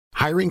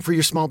Hiring for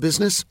your small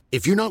business?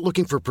 If you're not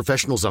looking for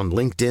professionals on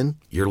LinkedIn,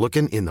 you're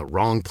looking in the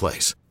wrong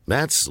place.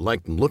 That's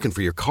like looking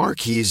for your car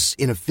keys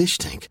in a fish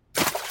tank.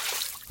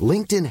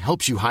 LinkedIn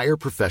helps you hire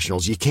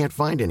professionals you can't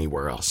find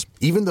anywhere else,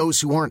 even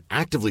those who aren't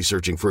actively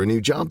searching for a new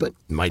job but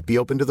might be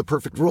open to the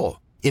perfect role.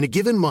 In a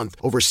given month,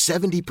 over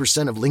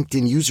 70% of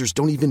LinkedIn users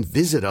don't even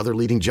visit other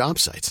leading job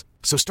sites.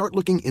 So start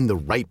looking in the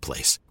right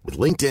place. With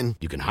LinkedIn,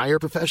 you can hire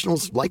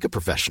professionals like a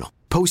professional.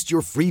 Post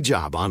your free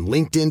job on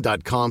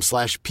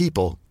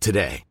linkedin.com/people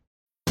today.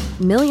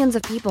 Millions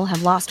of people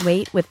have lost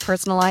weight with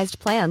personalized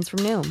plans from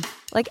Noom.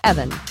 Like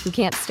Evan, who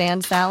can't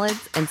stand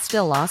salads and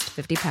still lost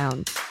 50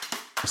 pounds.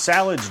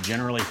 Salads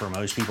generally for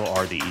most people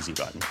are the easy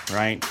button,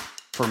 right?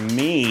 For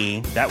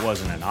me, that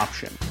wasn't an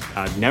option.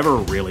 I never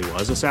really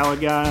was a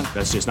salad guy.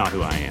 That's just not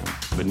who I am.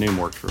 But Noom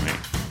worked for me.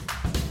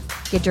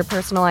 Get your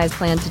personalized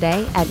plan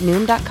today at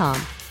Noom.com.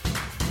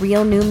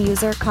 Real Noom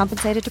user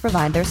compensated to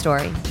provide their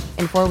story.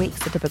 In 4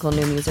 weeks, the typical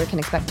Noom user can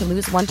expect to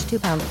lose 1 to 2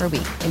 pounds per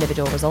week.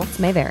 Individual results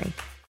may vary.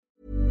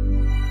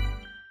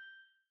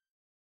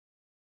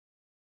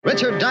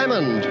 Richard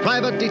Diamond,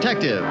 Private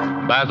Detective.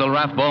 Basil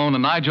Rathbone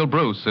and Nigel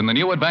Bruce in the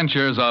new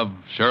adventures of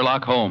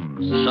Sherlock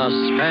Holmes.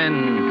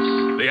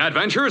 Suspense. The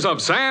Adventures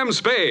of Sam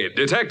Spade,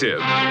 Detective.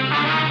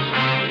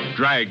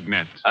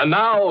 Dragnet. And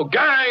now,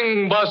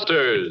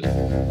 Gangbusters.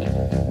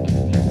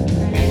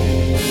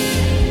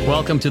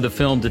 Welcome to the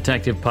Film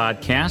Detective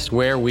Podcast,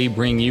 where we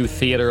bring you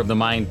theater of the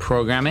mind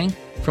programming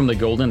from the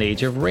golden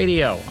age of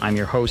radio. I'm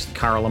your host,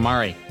 Carl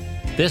Amari.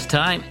 This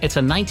time, it's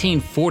a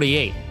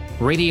 1948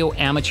 radio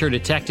amateur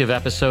detective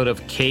episode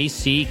of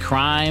KC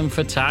Crime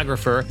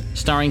Photographer,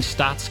 starring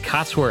Stotts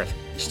Cotsworth.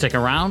 Stick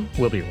around,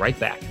 we'll be right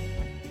back.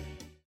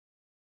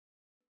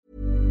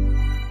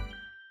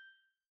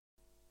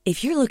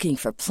 If you're looking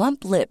for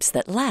plump lips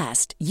that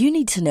last, you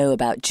need to know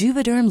about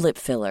Juvederm lip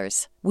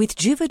fillers. With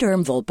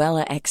Juvederm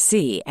Volbella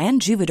XC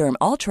and Juvederm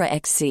Ultra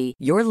XC,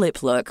 your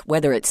lip look,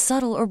 whether it's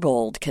subtle or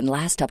bold, can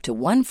last up to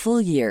 1 full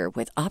year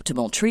with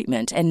optimal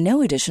treatment and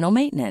no additional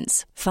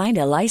maintenance. Find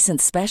a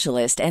licensed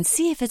specialist and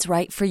see if it's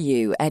right for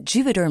you at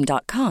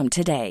Juvederm.com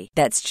today.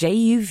 That's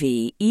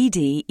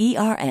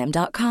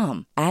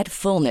JUVEDERM.com. Add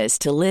fullness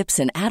to lips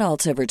in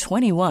adults over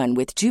 21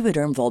 with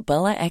Juvederm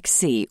Volbella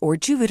XC or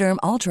Juvederm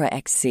Ultra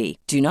XC.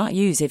 Do not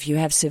use if you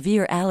have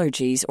severe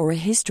allergies or a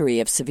history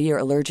of severe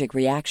allergic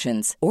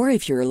reactions, or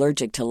if you're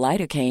allergic to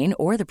lidocaine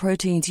or the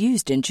proteins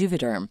used in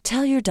Juvederm.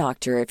 Tell your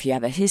doctor if you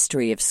have a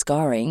history of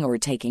scarring or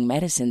taking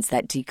medicines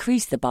that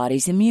decrease the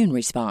body's immune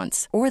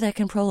response or that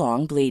can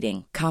prolong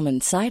bleeding. Common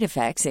side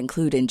effects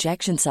include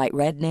injection site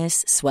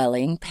redness,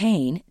 swelling,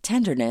 pain,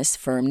 tenderness,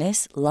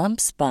 firmness,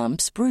 lumps,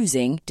 bumps,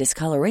 bruising,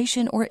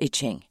 discoloration, or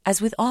itching. As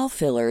with all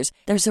fillers,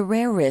 there's a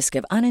rare risk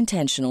of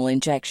unintentional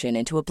injection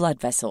into a blood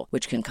vessel,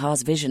 which can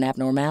cause vision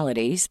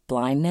abnormalities,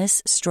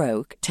 blindness,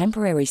 stroke,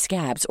 temporary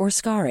scabs, or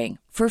scarring.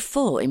 For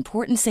full,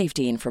 important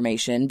safety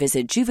information,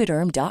 visit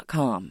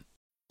Juvederm.com.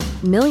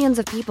 Millions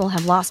of people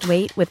have lost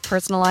weight with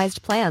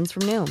personalized plans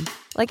from Noom.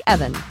 Like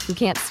Evan, who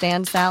can't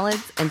stand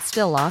salads and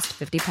still lost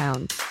 50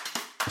 pounds.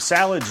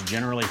 Salads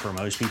generally for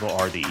most people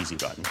are the easy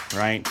button,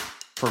 right?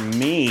 For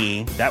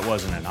me, that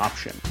wasn't an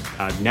option.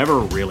 I never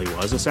really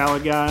was a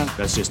salad guy.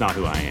 That's just not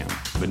who I am.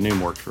 But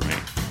Noom worked for me.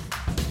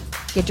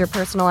 Get your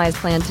personalized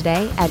plan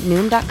today at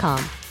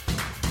Noom.com.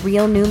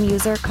 Real Noom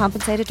user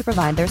compensated to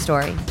provide their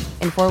story.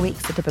 In 4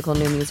 weeks, the typical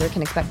Noom user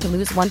can expect to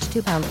lose 1 to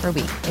 2 pounds per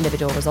week.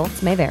 Individual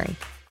results may vary.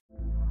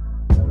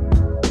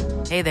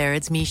 Hey there,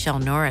 it's Michelle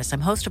Norris.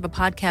 I'm host of a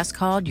podcast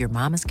called Your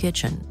Mama's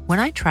Kitchen. When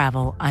I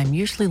travel, I'm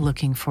usually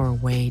looking for a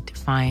way to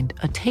find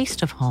a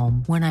taste of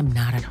home when I'm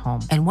not at home.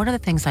 And one of the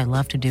things I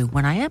love to do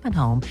when I am at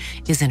home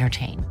is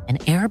entertain. And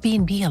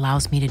Airbnb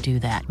allows me to do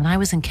that. When I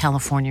was in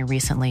California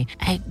recently,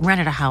 I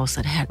rented a house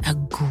that had a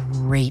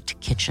great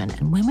kitchen.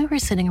 And when we were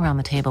sitting around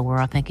the table, we're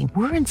all thinking,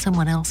 we're in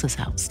someone else's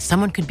house.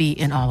 Someone could be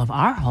in all of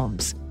our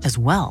homes as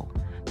well.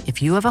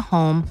 If you have a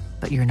home,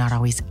 but you're not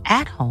always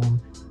at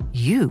home,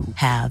 you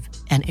have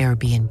an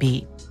Airbnb.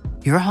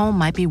 Your home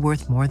might be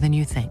worth more than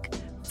you think.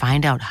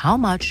 Find out how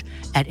much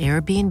at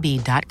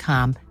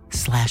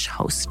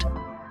airbnb.com/host.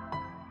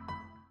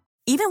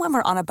 Even when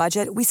we're on a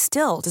budget, we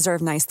still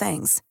deserve nice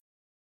things.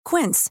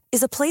 Quince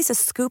is a place to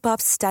scoop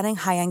up stunning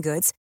high-end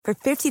goods for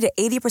 50 to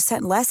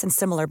 80% less than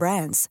similar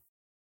brands.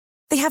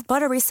 They have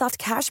buttery soft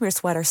cashmere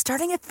sweaters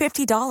starting at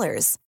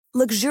 $50,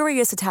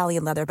 luxurious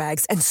Italian leather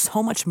bags, and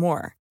so much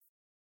more.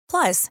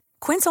 Plus,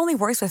 Quince only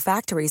works with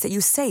factories that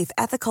use safe,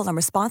 ethical, and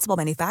responsible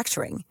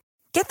manufacturing.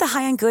 Get the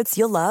high-end goods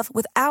you'll love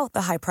without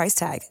the high price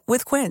tag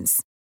with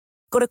Quince.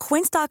 Go to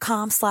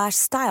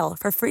quince.com/style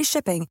for free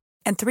shipping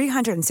and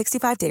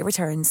 365-day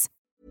returns.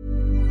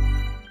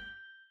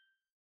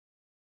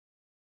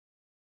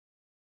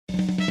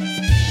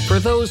 For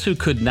those who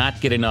could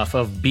not get enough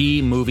of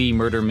B-movie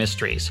murder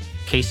mysteries,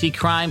 KC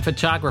Crime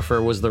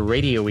Photographer was the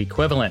radio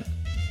equivalent.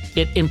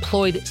 It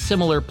employed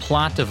similar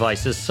plot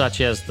devices such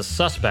as the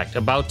suspect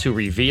about to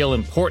reveal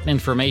important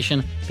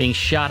information being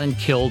shot and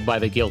killed by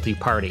the guilty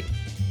party.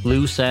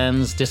 Loose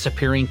ends,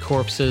 disappearing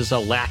corpses, a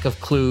lack of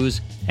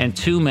clues, and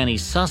too many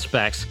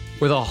suspects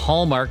were the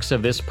hallmarks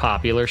of this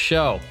popular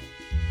show.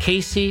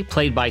 Casey,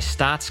 played by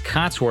Stotts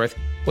Cotsworth,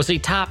 was a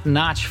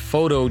top-notch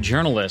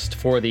photojournalist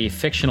for the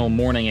fictional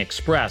Morning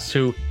Express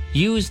who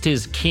used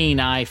his keen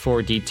eye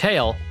for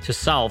detail to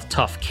solve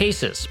tough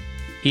cases.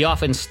 He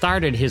often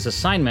started his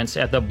assignments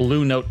at the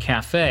Blue Note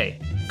Cafe,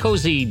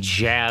 cozy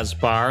jazz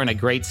bar in a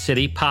great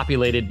city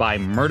populated by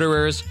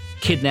murderers,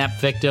 kidnapped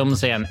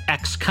victims, and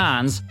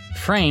ex-cons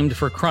framed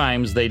for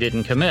crimes they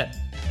didn't commit.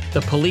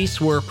 The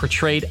police were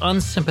portrayed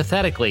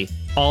unsympathetically,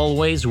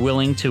 always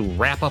willing to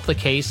wrap up the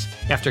case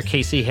after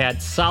Casey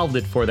had solved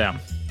it for them.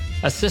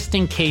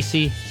 Assisting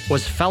Casey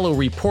was fellow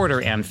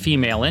reporter and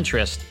female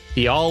interest,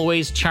 the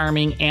always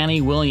charming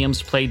Annie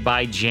Williams, played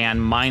by Jan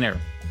Miner.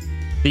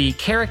 The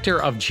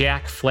character of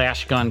Jack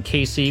Flashgun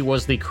Casey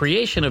was the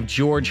creation of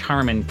George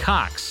Harmon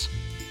Cox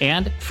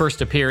and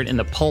first appeared in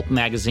the pulp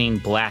magazine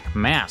Black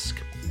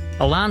Mask.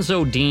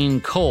 Alonzo Dean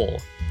Cole,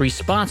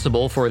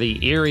 responsible for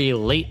the eerie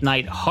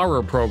late-night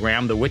horror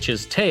program The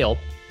Witch's Tale,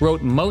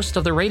 wrote most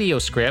of the radio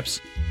scripts,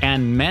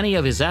 and many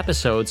of his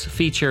episodes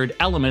featured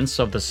elements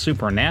of the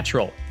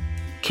supernatural.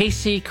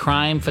 Casey,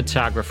 crime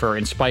photographer,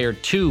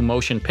 inspired 2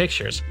 motion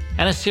pictures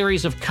and a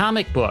series of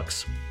comic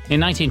books. In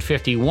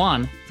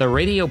 1951, the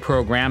radio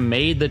program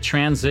made the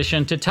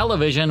transition to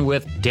television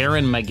with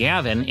Darren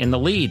McGavin in the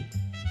lead.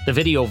 The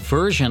video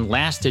version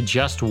lasted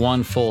just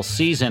 1 full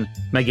season,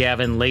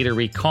 McGavin later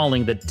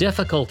recalling the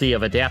difficulty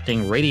of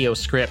adapting radio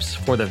scripts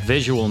for the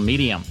visual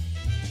medium.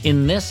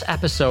 In this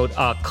episode,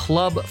 a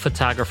club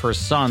photographer's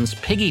son's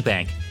piggy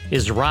bank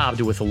is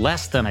robbed with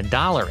less than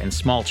 $1 in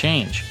small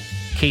change.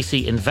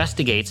 Casey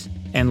investigates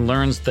and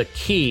learns the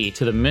key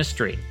to the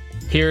mystery.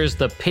 Here's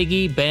the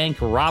Piggy Bank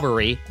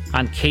Robbery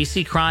on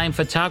Casey Crime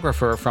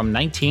Photographer from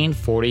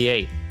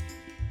 1948.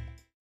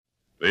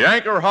 The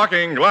Anchor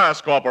Hocking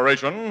Glass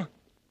Corporation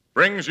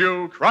brings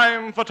you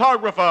Crime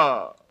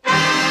Photographer.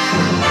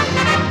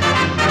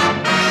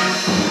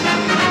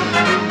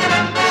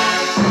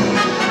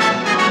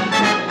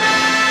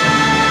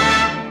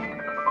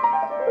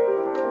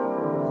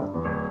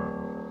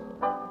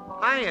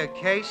 Hiya,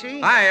 Casey.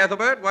 Hi,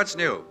 Ethelbert. What's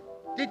new?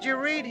 Did you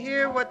read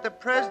here what the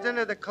president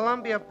of the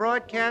Columbia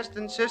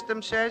Broadcasting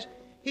System says?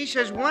 He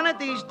says one of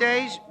these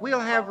days we'll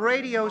have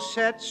radio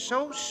sets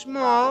so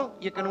small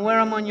you can wear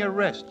them on your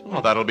wrist.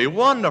 Oh, that'll be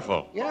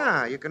wonderful.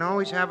 Yeah, you can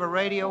always have a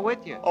radio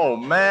with you. Oh,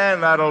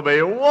 man, that'll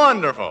be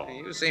wonderful.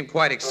 You seem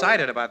quite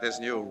excited about this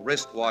new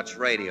wristwatch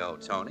radio,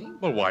 Tony.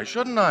 Well, why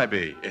shouldn't I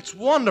be? It's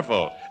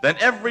wonderful. Then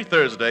every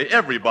Thursday,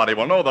 everybody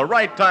will know the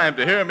right time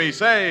to hear me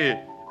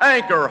say,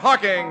 Anchor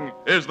Hocking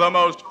is the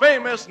most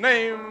famous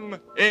name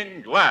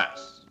in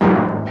glass.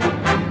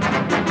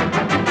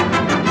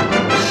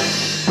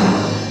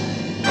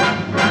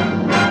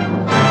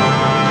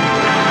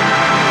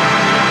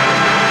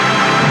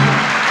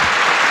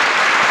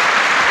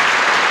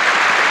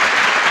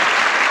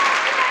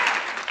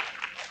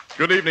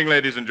 Good evening,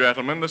 ladies and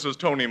gentlemen. This is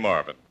Tony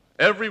Marvin.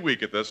 Every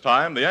week at this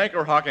time, the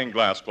Anchor Hocking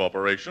Glass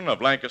Corporation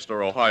of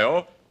Lancaster,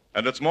 Ohio,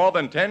 and its more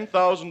than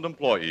 10,000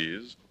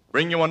 employees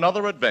bring you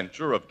another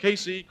adventure of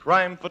Casey,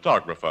 crime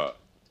photographer,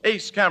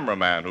 ace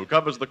cameraman who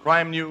covers the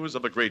crime news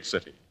of a great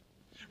city.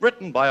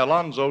 Written by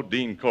Alonzo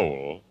Dean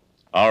Cole,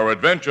 our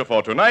adventure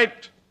for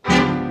tonight,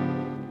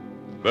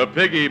 the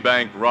Piggy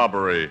Bank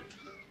Robbery.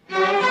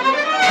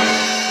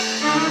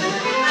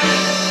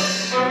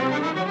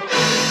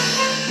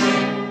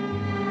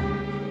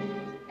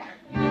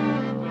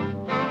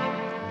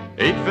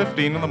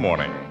 8:15 in the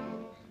morning.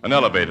 An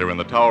elevator in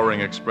the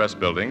towering Express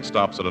building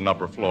stops at an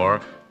upper floor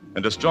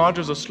and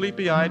discharges a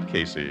sleepy-eyed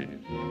Casey.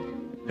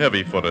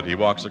 Heavy-footed, he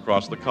walks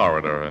across the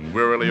corridor and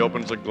wearily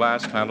opens a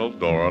glass-paneled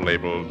door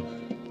labeled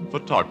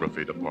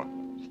Photography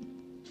Department.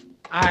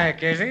 Hi,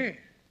 Casey.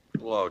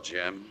 Hello,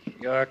 Jim.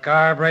 Your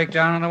car break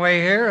down on the way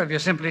here, or have you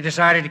simply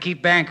decided to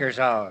keep banker's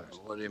hours?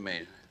 What do you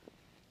mean?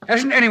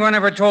 Hasn't anyone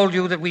ever told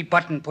you that we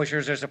button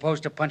pushers are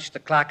supposed to punch the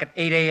clock at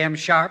 8 a.m.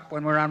 sharp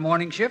when we're on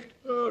morning shift?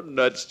 Oh,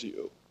 nuts to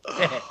you.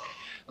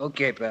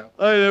 Okay, pal.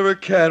 I never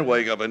can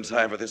wake up in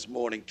time for this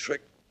morning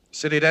trick.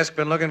 City desk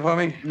been looking for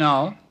me?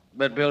 No,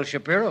 but Bill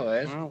Shapiro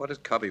has. Well, what does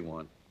Cubby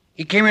want?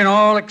 He came in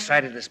all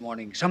excited this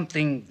morning.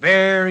 Something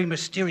very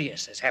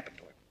mysterious has happened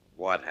to him.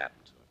 What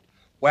happened to him?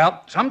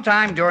 Well,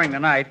 sometime during the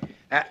night...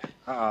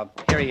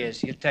 here he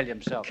is. He'll tell you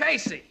himself.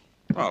 Casey.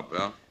 Oh,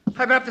 Bill.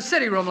 I've been up the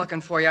city room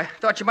looking for you.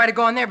 Thought you might have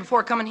gone there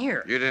before coming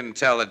here. You didn't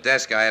tell the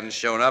desk I hadn't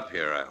shown up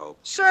here, I hope.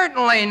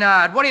 Certainly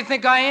not. What do you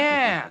think I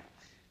am?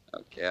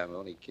 Okay, I'm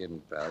only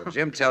kidding, pal.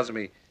 Jim tells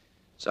me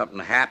something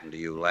happened to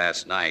you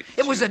last night.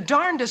 It was the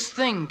darndest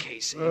thing,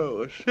 Casey.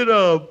 Oh, sit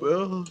down,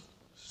 Bill.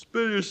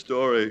 Spill your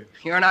story.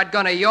 You're not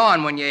going to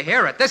yawn when you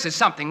hear it. This is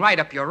something right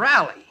up your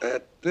alley.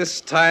 At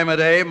this time of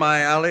day,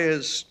 my alley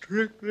is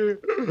strictly...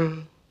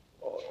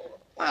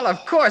 Well,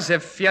 of course,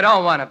 if you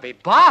don't want to be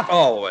bothered.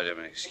 Oh, wait a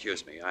minute.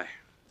 Excuse me. I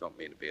don't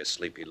mean to be a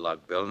sleepy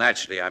lug, Bill.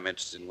 Naturally, I'm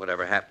interested in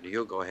whatever happened to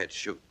you. Go ahead,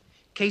 shoot.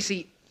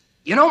 Casey,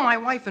 you know my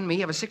wife and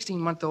me have a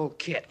 16-month-old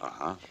kid.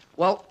 Uh-huh.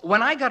 Well,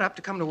 when I got up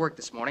to come to work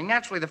this morning,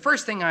 naturally, the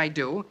first thing I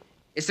do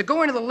is to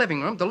go into the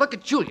living room to look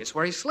at Julius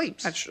where he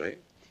sleeps. That's right.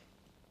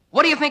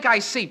 What do you think I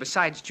see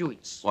besides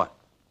Julius? What?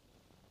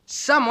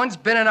 Someone's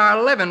been in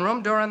our living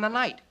room during the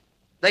night.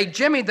 They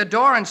jimmied the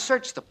door and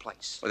searched the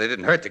place. Well, they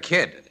didn't hurt the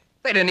kid, did they?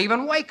 They didn't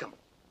even wake him.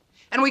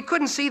 And we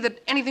couldn't see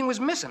that anything was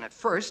missing at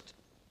first.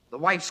 The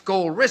wife's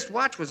gold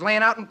wristwatch was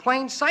laying out in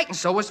plain sight, and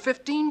so was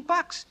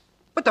 $15.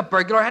 But the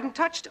burglar hadn't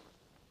touched him.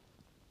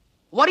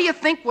 What do you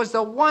think was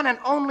the one and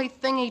only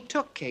thing he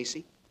took,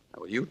 Casey?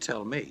 Well, you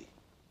tell me.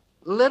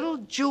 Little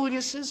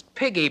Julius's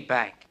piggy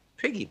bank.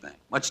 Piggy bank?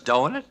 Much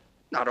dough in it?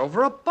 Not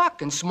over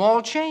 $1 in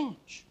small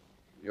change.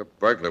 Your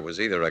burglar was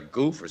either a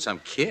goof or some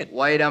kid.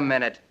 Wait a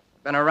minute.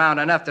 Been around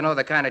enough to know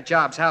the kind of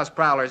jobs house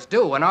prowlers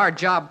do, and our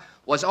job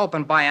was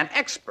opened by an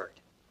expert.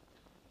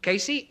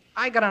 Casey,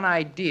 I got an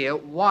idea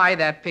why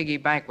that piggy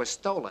bank was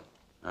stolen.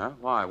 Huh?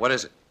 Why? What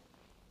is it?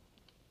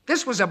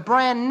 This was a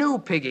brand new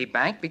piggy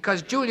bank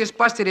because Julius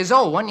busted his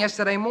old one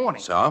yesterday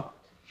morning. So?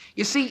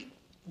 You see,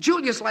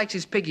 Julius likes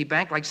his piggy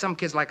bank like some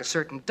kids like a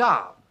certain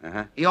doll.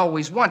 Uh-huh. He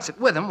always wants it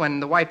with him when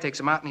the wife takes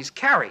him out in his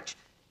carriage.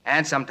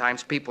 And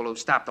sometimes people who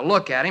stop to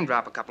look at him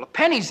drop a couple of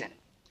pennies in it.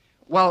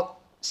 Well,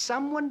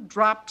 someone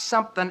dropped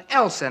something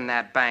else in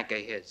that bank of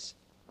his.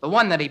 The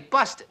one that he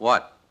busted.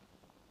 What?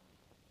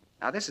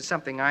 Now, this is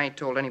something I ain't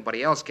told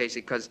anybody else,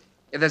 Casey, because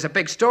if there's a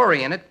big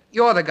story in it,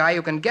 you're the guy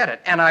who can get it,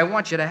 and I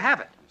want you to have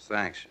it.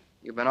 Thanks.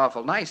 You've been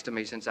awful nice to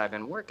me since I've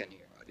been working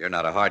here. You're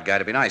not a hard guy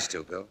to be nice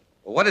to, Bill.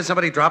 Well, what did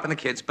somebody drop in the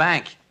kid's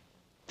bank?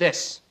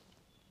 This.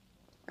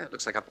 It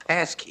looks like a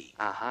pass key.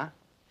 Uh-huh.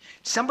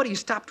 Somebody who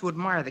stopped to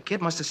admire the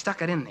kid must have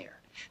stuck it in there.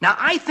 Now,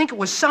 I think it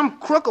was some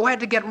crook who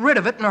had to get rid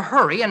of it in a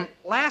hurry, and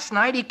last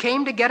night he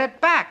came to get it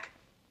back.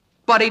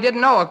 But he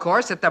didn't know, of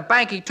course, that the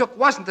bank he took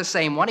wasn't the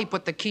same one he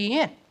put the key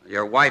in.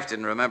 Your wife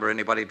didn't remember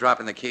anybody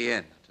dropping the key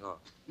in at all.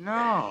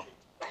 No.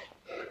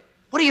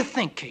 What do you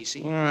think,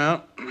 Casey?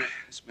 Well,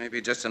 this may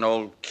be just an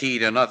old key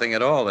to nothing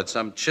at all that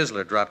some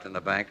chiseler dropped in the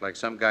bank, like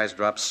some guys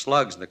drop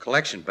slugs in the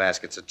collection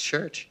baskets at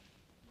church.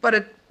 But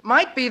it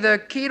might be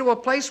the key to a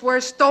place where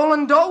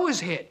stolen dough is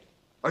hid.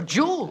 Or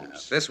jewels.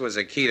 If this was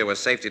a key to a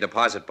safety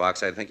deposit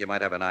box, I think you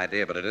might have an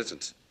idea, but it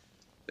isn't.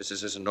 This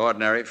is just an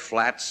ordinary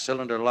flat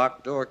cylinder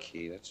lock door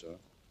key, that's all.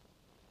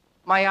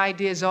 My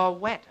idea's all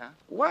wet, huh?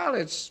 Well,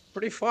 it's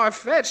pretty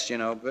far-fetched, you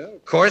know, Bill.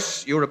 Of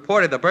course, you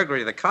reported the burglary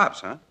to the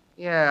cops, huh?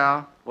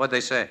 Yeah. What'd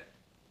they say?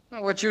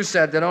 Well, what you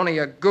said, that only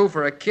a goof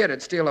or a kid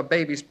would steal a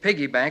baby's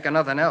piggy bank and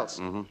nothing else.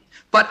 Mm-hmm.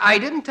 But I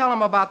didn't tell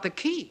them about the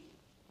key.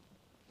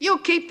 You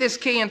keep this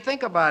key and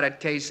think about it,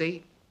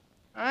 Casey.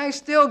 I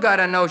still got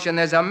a notion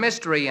there's a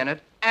mystery in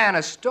it and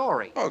a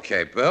story.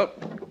 Okay, Bill.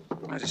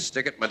 I just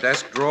stick it in my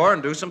desk drawer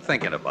and do some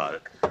thinking about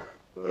it.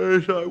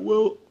 Yes, I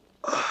will.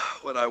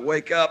 When I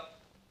wake up,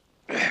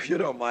 if you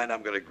don't mind,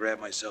 I'm going to grab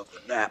myself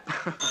a nap.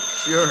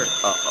 Sure.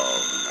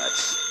 Uh-oh,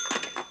 nuts.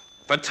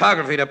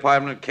 Photography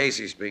department,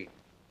 Casey's beat.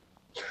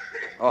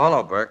 Oh,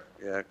 hello, Burke.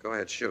 Yeah, go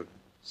ahead, shoot.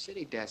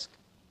 City desk.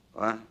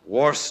 What?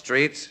 Wharf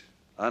Street,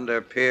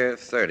 under Pier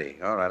 30.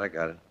 All right, I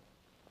got it.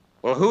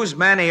 Well, who's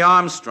Manny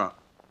Armstrong?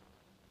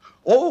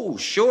 Oh,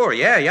 sure,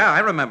 yeah, I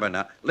remember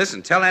now.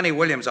 Listen, tell Annie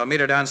Williams I'll meet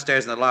her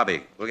downstairs in the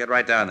lobby. We'll get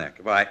right down there.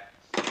 Goodbye.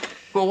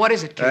 Well, what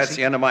is it, Casey? That's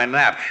the end of my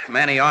nap.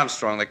 Manny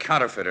Armstrong, the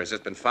counterfeiter, has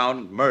just been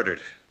found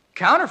murdered.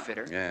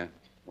 Counterfeiter? Yeah,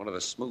 one of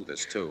the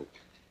smoothest, too.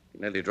 He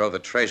nearly drove the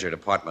Treasury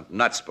Department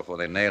nuts before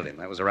they nailed him.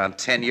 That was around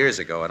 10 years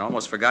ago. I'd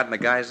almost forgotten the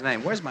guy's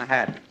name. Where's my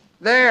hat?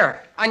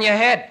 There, on your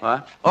head.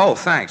 What? Oh,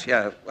 thanks,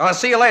 yeah. Well, I'll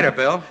see you later,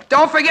 Bill.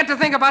 Don't forget to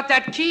think about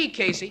that key,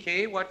 Casey.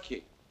 Key? What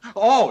key?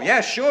 Oh,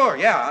 yeah, sure,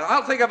 yeah.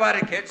 I'll think about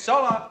it, kid.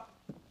 So long.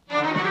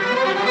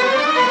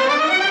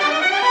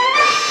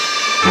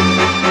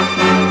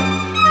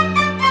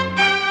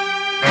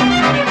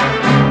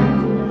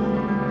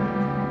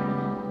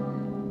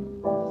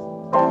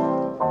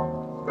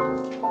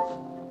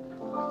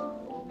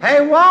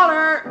 Hey,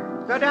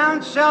 Walter, go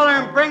down cellar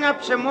and bring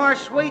up some more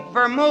sweet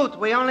vermouth.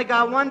 We only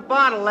got one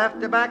bottle left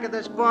the back of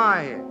this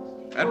bar here.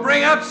 And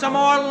bring up some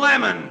more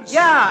lemons.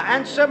 Yeah,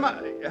 and some...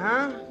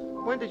 huh?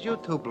 When did you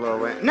two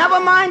blow in?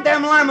 Never mind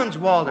them lemons,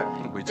 Walter.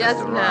 We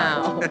just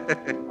now.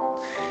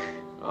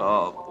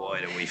 Oh, boy,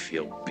 do we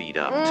feel beat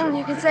up,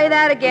 You can say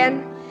that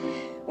again.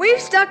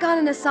 We've stuck on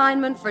an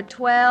assignment for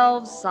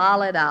 12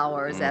 solid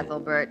hours,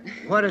 Ethelbert.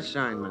 What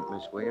assignment,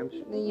 Miss Williams?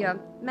 The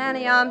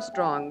Manny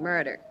Armstrong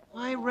murder.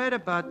 I read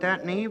about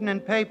that in the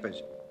evening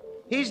papers.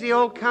 He's the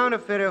old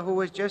counterfeiter who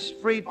was just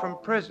freed from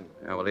prison.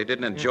 Yeah, well, he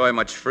didn't enjoy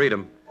much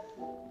freedom.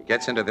 He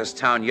gets into this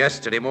town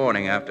yesterday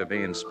morning after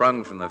being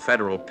sprung from the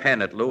federal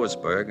pen at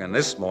Lewisburg, and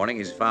this morning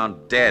he's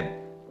found dead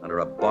under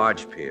a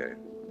barge pier.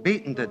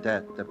 Beaten to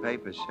death, the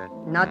papers said.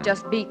 Not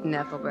just beaten,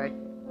 Ethelbert.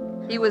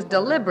 He was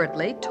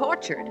deliberately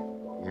tortured.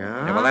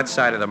 Yeah? Well, that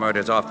side of the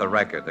murder's off the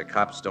record. The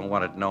cops don't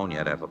want it known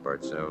yet,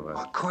 Ethelbert, so...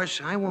 Of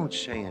course, I won't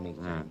say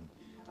anything.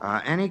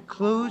 Any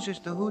clues as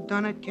to who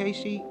done it,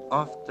 Casey?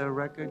 Off the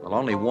record? Well,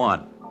 only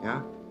one.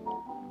 Yeah?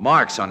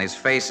 Marks on his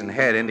face and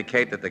head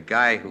indicate that the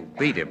guy who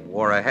beat him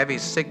wore a heavy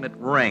signet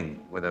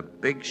ring with a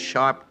big,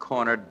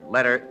 sharp-cornered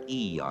letter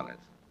E on it.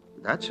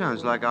 That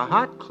sounds like a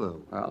hot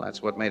clue. Well,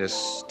 that's what made us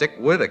stick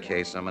with the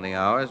case so many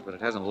hours, but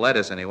it hasn't led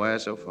us anywhere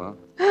so far.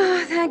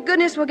 Thank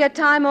goodness we'll get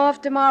time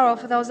off tomorrow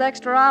for those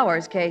extra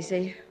hours,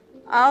 Casey.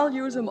 I'll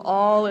use them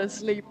all as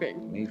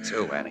sleeping. Me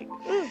too, Annie.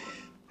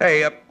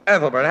 Hey,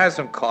 Ethelbert, have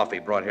some coffee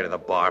brought here to the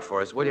bar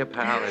for us, will you,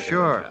 pal?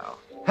 Sure.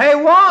 Hey,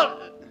 Walt!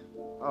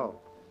 Oh,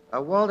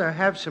 Walter,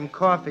 have some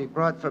coffee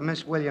brought for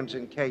Miss Williams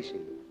and Casey.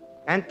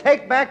 And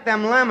take back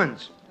them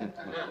lemons.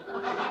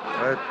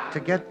 To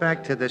get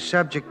back to the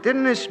subject,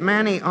 didn't this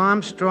Manny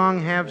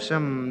Armstrong have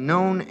some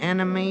known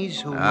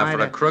enemies who might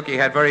For a crook, he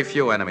had very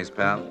few enemies,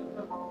 pal.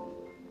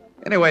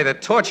 Anyway, the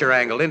torture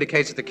angle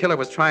indicates that the killer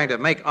was trying to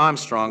make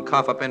Armstrong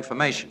cough up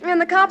information. And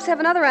the cops have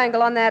another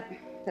angle on that.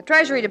 The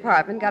Treasury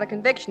Department got a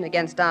conviction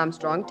against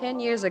Armstrong 10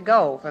 years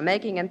ago for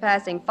making and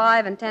passing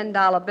 $5 and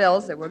 $10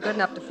 bills that were good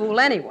enough to fool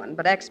anyone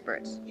but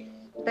experts.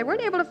 They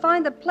weren't able to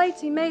find the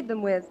plates he made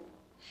them with.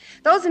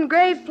 Those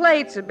engraved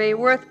plates would be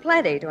worth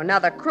plenty to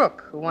another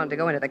crook who wanted to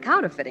go into the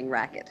counterfeiting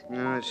racket.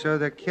 So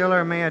the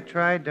killer may have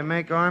tried to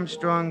make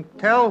Armstrong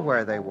tell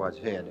where they was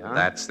hid, huh?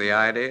 That's the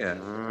idea.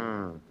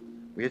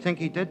 You think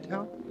he did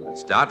tell?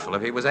 It's doubtful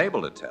if he was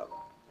able to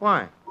tell.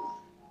 Why?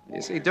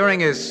 You see, during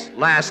his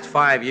last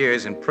 5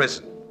 years in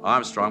prison,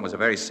 Armstrong was a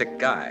very sick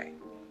guy.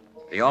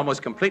 He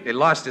almost completely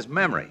lost his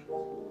memory.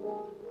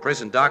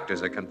 Prison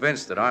doctors are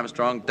convinced that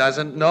Armstrong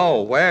doesn't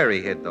know where he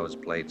hid those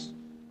plates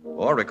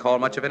or recall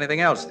much of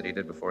anything else that he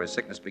did before his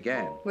sickness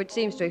began. Which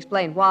seems to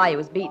explain why he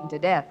was beaten to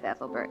death,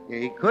 Ethelbert.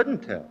 He couldn't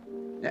tell.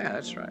 Yeah,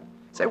 that's right.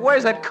 Say,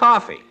 where's that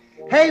coffee?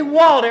 Hey,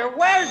 Walter,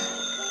 where's...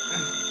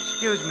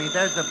 Excuse me,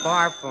 there's the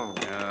bar phone.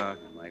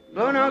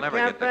 Blue Note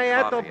Cafe,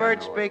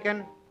 Ethelbert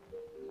speaking.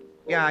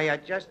 Yeah,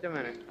 just a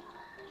minute.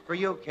 It's for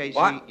you, Casey.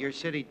 What? Your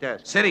city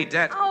desk. City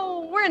desk?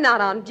 Oh, we're not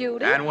on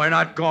duty. And we're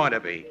not going to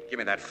be. Give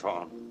me that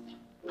phone.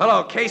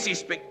 Hello, Casey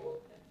speak.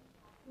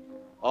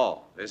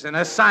 Oh, there's an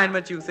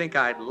assignment you think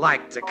I'd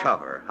like to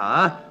cover,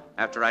 huh?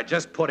 After I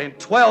just put in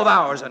 12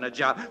 hours on a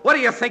job. What do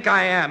you think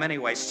I am,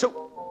 anyway?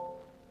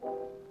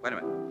 Wait a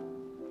minute.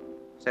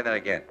 Say that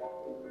again.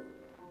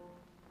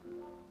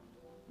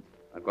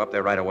 I'll go up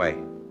there right away.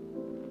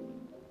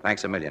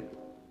 Thanks a million.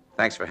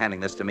 Thanks for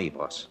handing this to me,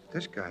 boss.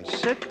 This guy's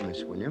sick,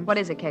 Miss Williams. What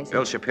is it, Casey?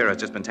 Bill Shapiro's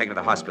just been taken to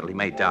the hospital. He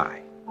may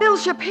die. Bill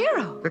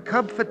Shapiro? The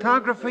cub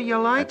photographer you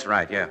like? That's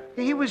right, yeah.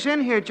 He was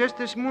in here just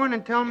this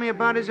morning telling me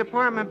about his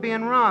apartment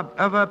being robbed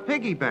of a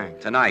piggy bank.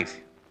 Tonight,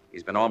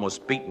 he's been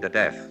almost beaten to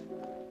death.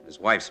 His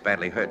wife's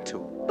badly hurt,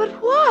 too. But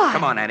why?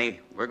 Come on, Annie.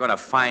 We're going to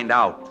find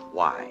out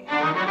why.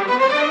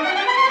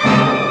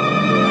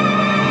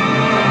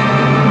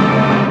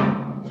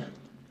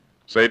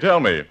 Say, tell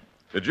me,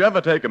 did you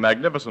ever take a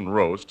magnificent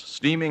roast,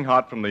 steaming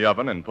hot from the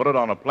oven, and put it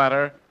on a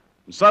platter,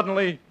 and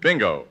suddenly,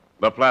 bingo,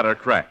 the platter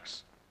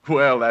cracks?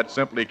 Well, that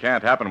simply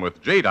can't happen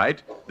with Jadeite,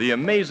 the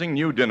amazing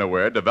new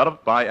dinnerware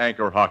developed by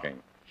Anchor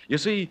Hocking. You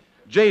see,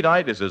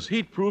 Jadeite is as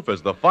heat-proof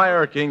as the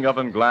Fire King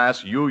oven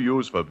glass you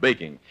use for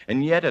baking,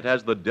 and yet it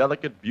has the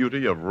delicate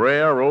beauty of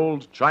rare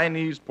old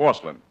Chinese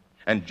porcelain.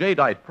 And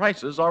Jadeite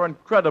prices are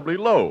incredibly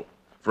low.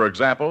 For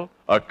example,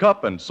 a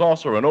cup and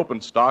saucer in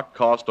open stock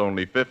cost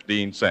only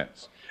 15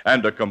 cents.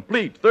 And a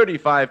complete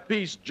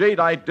 35-piece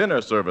Jadeite dinner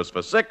service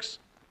for $6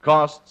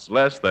 costs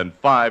less than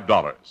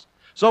 $5.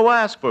 So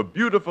ask for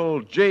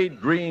beautiful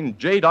jade green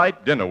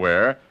Jadeite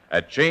dinnerware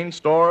at chain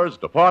stores,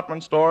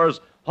 department stores,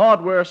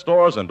 hardware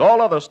stores, and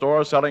all other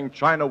stores selling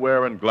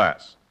chinaware and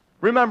glass.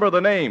 Remember the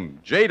name,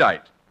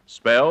 Jadeite,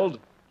 spelled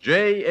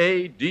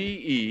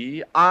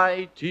Jadeite.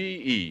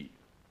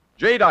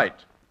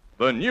 Jadeite,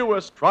 the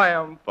newest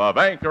triumph of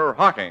Anchor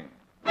Hocking.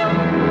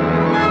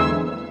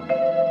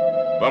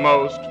 The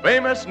most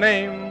famous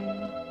name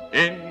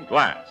in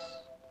glass.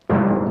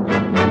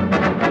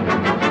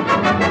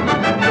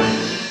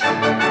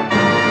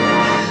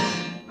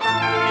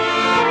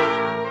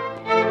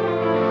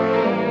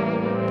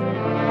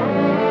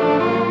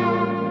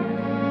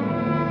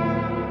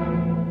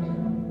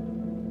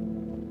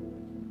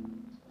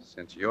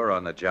 Since you're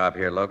on the job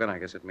here, Logan, I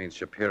guess it means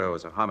Shapiro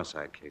is a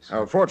homicide case.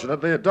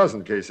 Fortunately, it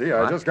doesn't, Casey.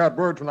 I just got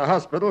word from the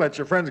hospital that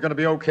your friend's going to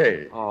be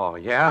okay. Oh,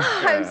 yeah?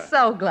 I'm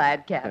so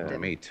glad,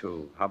 Captain. Me,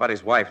 too. How about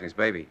his wife and his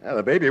baby?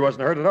 The baby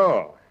wasn't hurt at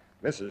all.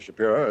 Mrs.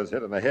 Shapiro is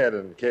hit in the head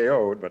and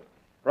KO'd, but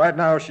right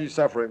now she's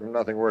suffering from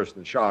nothing worse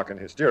than shock and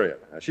hysteria.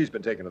 She's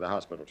been taken to the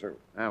hospital, too.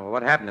 Well,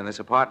 what happened in this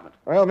apartment?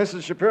 Well,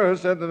 Mrs. Shapiro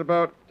said that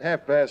about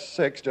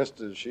 6:30, just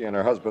as she and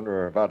her husband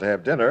were about to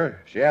have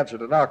dinner, she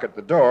answered a knock at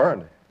the door,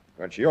 and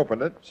when she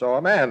opened it, saw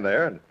a man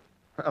there, and,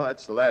 well,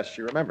 that's the last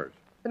she remembers.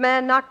 The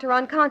man knocked her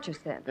unconscious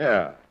then?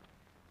 Yeah.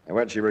 And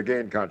when she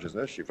regained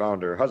consciousness, she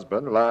found her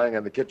husband lying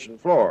on the kitchen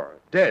floor,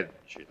 dead,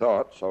 she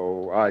thought,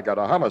 so I got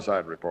a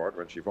homicide report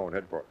when she phoned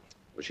headquarters.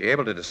 Was she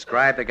able to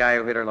describe the guy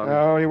who hit her, Logan?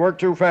 No, he worked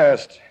too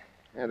fast,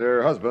 and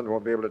her husband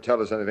won't be able to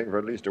tell us anything for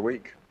at least a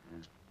week.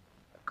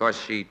 Of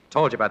course, she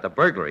told you about the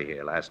burglary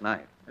here last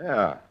night.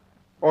 Yeah.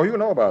 Oh, you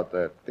know about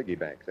that piggy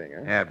bank thing,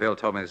 eh? Yeah, Bill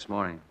told me this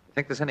morning.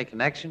 Think there's any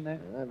connection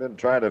there? I've been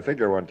trying to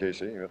figure one,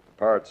 Casey, but the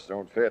parts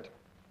don't fit.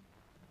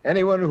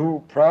 Anyone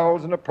who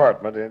prowls an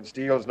apartment and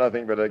steals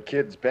nothing but a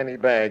kid's penny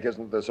bank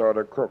isn't the sort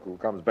of crook who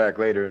comes back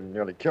later and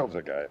nearly kills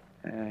a guy.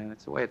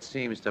 That's the way it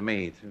seems to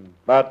me, too.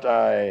 But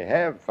I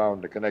have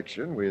found a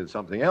connection with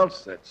something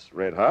else that's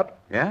red hot.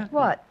 Yeah?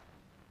 What?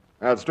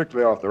 Now, it's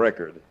strictly off the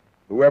record.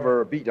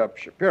 Whoever beat up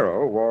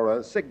Shapiro wore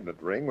a signet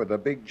ring with a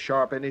big,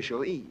 sharp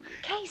initial E.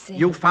 Casey.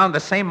 You found the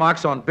same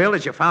marks on Bill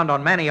as you found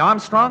on Manny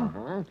Armstrong?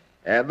 Mm-hmm.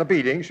 And the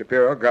beating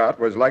Shapiro got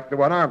was like the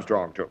one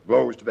Armstrong took,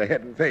 blows to the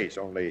head and face,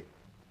 only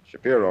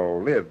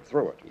Shapiro lived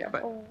through it. Yeah,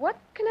 but... Well, what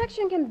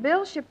connection can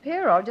Bill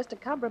Shapiro, just a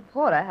cub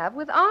reporter, have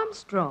with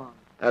Armstrong?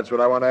 That's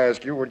what I want to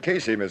ask you and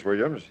Casey, Miss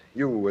Williams.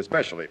 You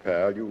especially,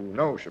 pal. You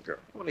know Shapiro.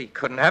 Well, he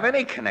couldn't have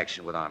any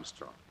connection with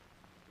Armstrong.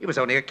 He was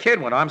only a kid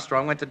when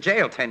Armstrong went to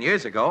jail 10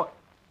 years ago.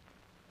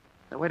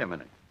 Now, wait a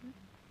minute.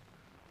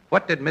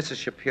 What did Mrs.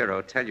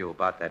 Shapiro tell you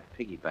about that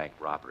piggy bank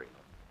robbery?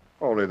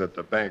 Only that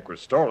the bank was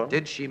stolen.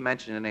 Did she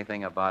mention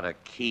anything about a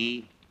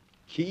key?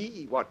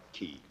 Key? What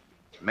key?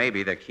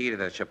 Maybe the key to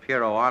the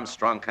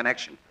Shapiro-Armstrong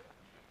connection.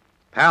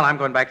 Pal, I'm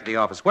going back to the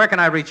office. Where can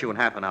I reach you in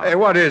half an hour? Hey,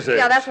 what is it?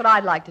 Yeah, that's what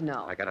I'd like to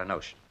know. I got a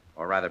notion.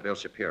 Or rather, Bill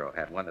Shapiro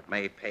had one that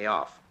may pay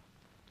off.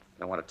 I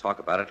don't want to talk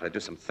about it till I do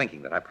some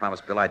thinking that I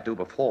promised Bill I'd do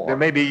before. Then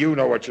maybe you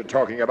know what you're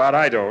talking about.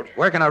 I don't.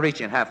 Where can I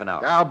reach you in half an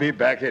hour? I'll be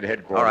back at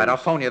headquarters. All right, I'll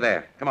phone you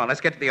there. Come on,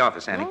 let's get to the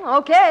office, Annie. Oh,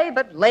 okay,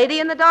 but lady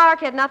in the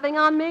dark had nothing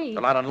on me.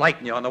 Well, I'll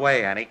enlighten you on the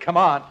way, Annie. Come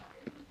on.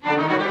 I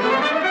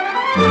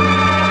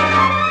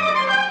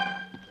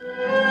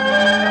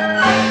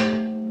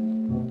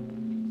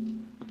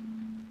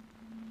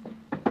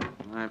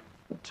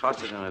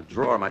tossed it in a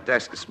drawer of my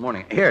desk this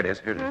morning. Here it is.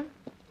 Here it is.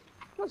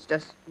 Well, it's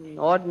just an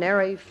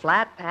ordinary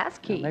flat pass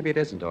key. Well, maybe it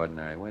isn't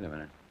ordinary. Wait a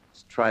minute.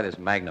 Let's try this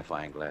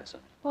magnifying glass on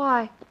it.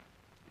 Why?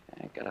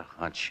 I got a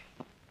hunch.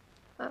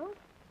 Well,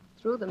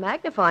 through the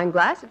magnifying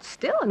glass, it's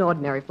still an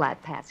ordinary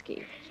flat pass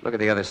key. Let's look at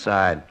the other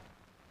side.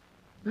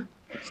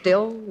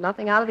 Still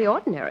nothing out of the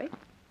ordinary.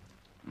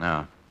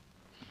 No.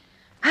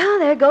 Well,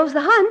 there goes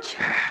the hunch.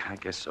 I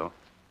guess so.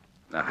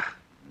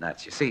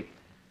 Nuts. You see,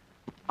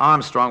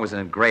 Armstrong was an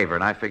engraver,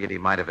 and I figured he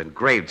might have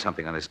engraved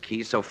something on his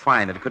key so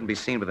fine that it couldn't be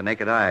seen with the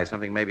naked eye.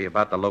 Something maybe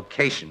about the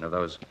location of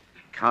those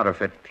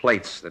counterfeit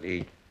plates that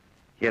he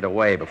hid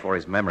away before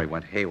his memory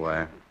went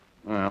haywire.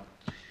 Well,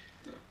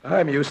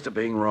 I'm used to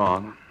being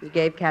wrong. You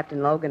gave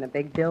Captain Logan a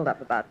big build-up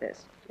about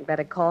this. You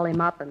better call him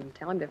up and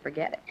tell him to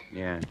forget it.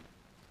 Yeah.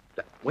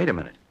 Wait a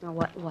minute. Now,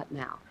 what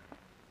now?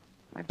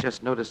 I've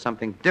just noticed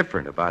something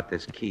different about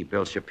this key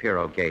Bill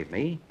Shapiro gave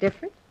me.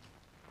 Different?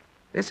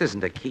 This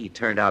isn't a key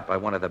turned out by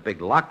one of the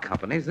big lock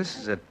companies. This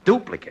is a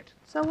duplicate.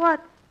 So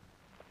what?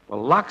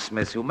 Well,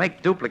 locksmiths who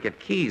make duplicate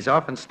keys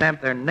often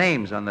stamp their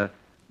names on the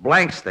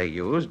blanks they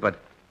use, but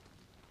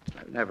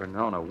I've never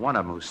known of one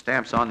of them who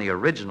stamps on the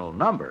original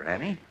number,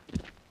 Annie.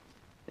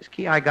 This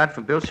key I got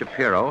from Bill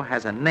Shapiro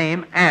has a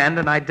name and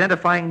an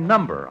identifying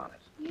number on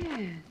it.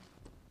 Yeah.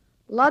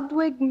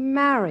 Ludwig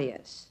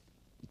Marius.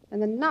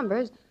 And the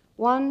number's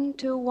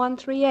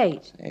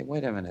 12138. Hey,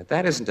 wait a minute.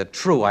 That isn't a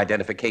true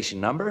identification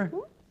number.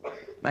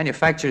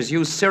 Manufacturers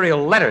use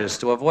serial letters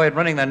to avoid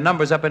running their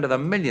numbers up into the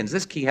millions.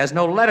 This key has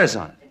no letters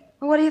on it.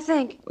 Well, what do you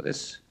think? Well,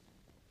 this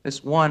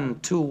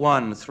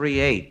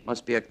 12138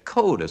 must be a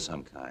code of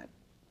some kind.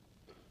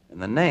 And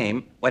the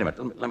name... Wait a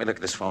minute. Let me look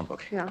at this phone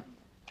book. Yeah.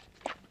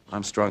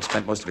 Armstrong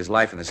spent most of his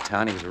life in this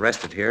town. He was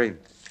arrested here. He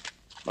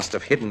must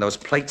have hidden those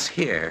plates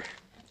here.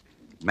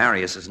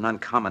 Marius is an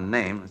uncommon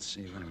name. Let's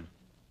see. Wait a minute.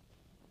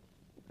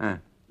 There's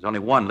only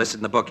one listed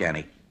in the book,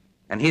 Annie.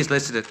 And he's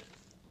listed as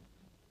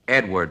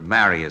Edward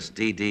Marius,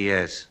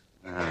 DDS.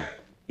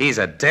 He's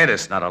a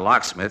dentist, not a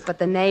locksmith. But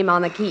the name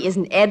on the key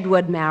isn't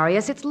Edward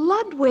Marius. It's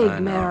Ludwig I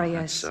know, Marius.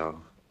 That's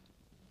so.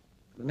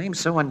 The name's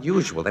so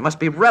unusual. They must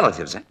be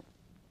relatives.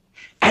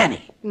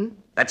 Annie,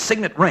 that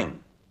signet ring.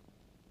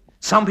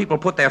 Some people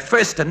put their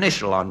first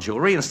initial on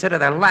jewelry instead of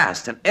their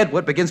last, and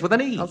Edward begins with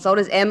an E. Well, so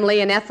does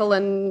Emily and Ethel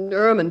and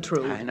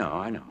Ermintrude. I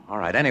know. All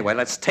right, anyway,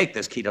 let's take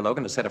this key to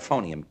Logan instead of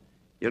phoning him.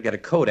 You'll get a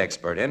code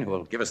expert in who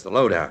will give us the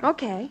lowdown.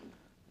 Okay.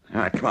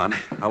 All right, come on.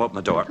 I'll open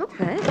the door. Oh,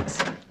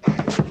 thanks.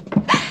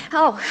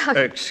 Oh.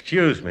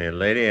 Excuse me,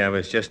 lady. I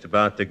was just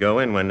about to go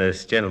in when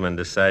this gentleman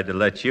decided to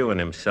let you and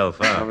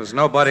himself out. There's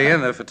nobody in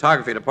the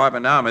photography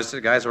department now, mister.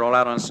 The guys are all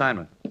out on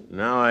assignment.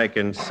 Now I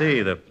can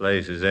see the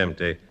place is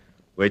empty,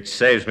 which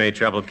saves me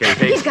trouble,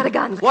 Casey. He's got a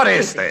gun. What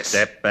is this?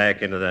 Step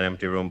back into that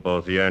empty room,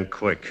 both of you, and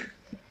quick.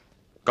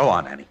 Go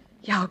on, Annie.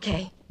 Yeah,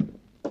 okay.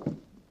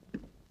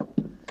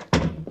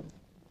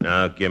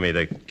 Now give me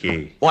the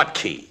key. What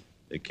key?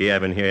 The key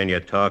I've been hearing you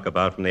talk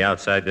about from the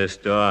outside this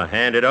door.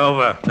 Hand it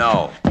over.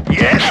 No.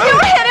 Yes. You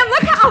hit him.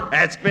 Look out.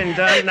 That's been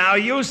done. Now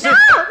you sit.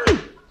 No.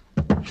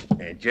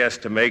 And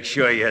just to make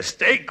sure you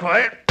stay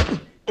quiet,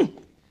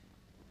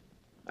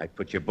 I'd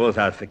put you both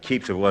out for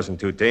keeps if it wasn't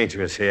too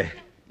dangerous here.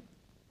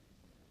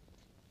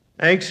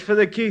 Thanks for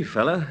the key,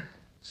 fella.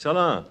 So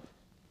long.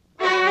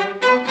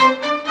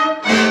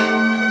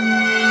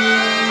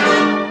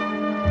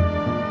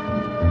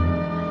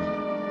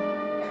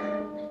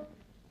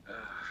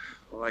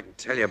 All I can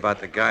tell you about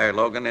the guy,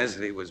 Logan, is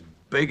that he was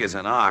big as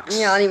an ox.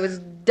 Yeah, and he was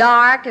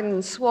dark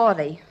and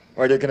swarthy.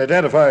 Well, you can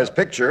identify his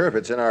picture if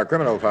it's in our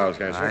criminal files,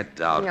 can't you? I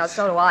doubt it.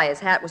 So do I. His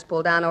hat was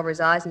pulled down over his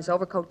eyes and his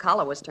overcoat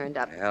collar was turned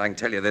up. Yeah, I can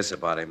tell you this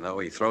about him, though.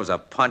 He throws a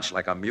punch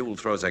like a mule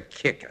throws a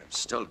kick. I'm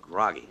still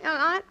groggy.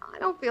 I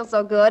don't feel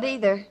so good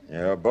either.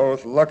 You're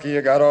both lucky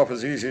you got off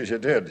as easy as you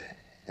did.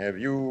 Have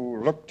you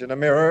looked in a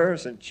mirror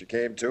since you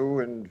came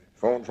to and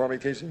phoned for me,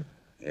 Casey?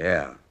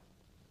 Yeah.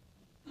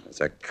 There's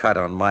a cut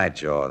on my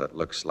jaw that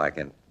looks like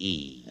an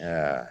E.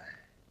 Yeah.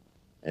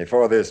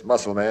 Before this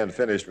muscle man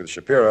finished with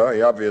Shapiro,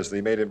 he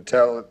obviously made him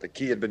tell that the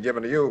key had been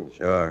given to you.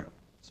 Sure.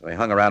 So he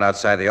hung around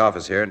outside the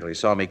office here until he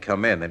saw me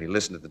come in. Then he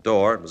listened at the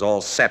door and was all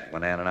set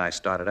when Ann and I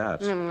started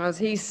out. Was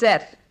he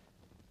set?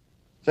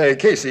 Say,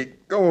 Casey,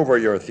 go over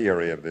your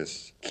theory of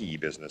this key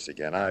business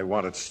again. I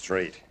want it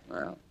straight.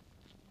 Well,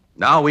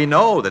 now we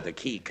know that the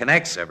key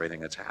connects everything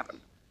that's happened.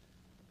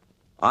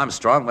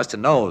 Armstrong must have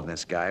known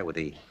this guy with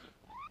the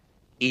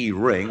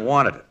E-ring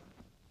wanted it,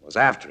 was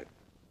after it.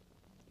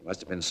 He must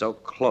have been so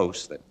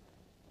close that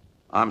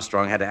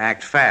Armstrong had to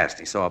act fast.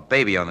 He saw a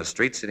baby on the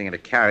street sitting in a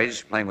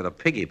carriage playing with a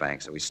piggy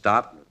bank, so he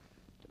stopped,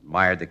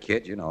 admired the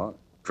kid,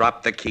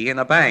 dropped the key in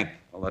the bank.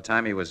 All the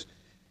time he was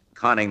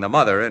conning the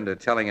mother into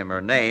telling him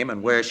her name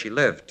and where she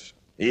lived.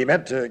 He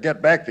meant to get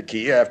back the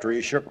key after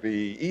he shook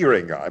the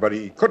E-ring guy, but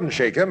he couldn't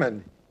shake him,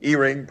 and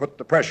E-ring put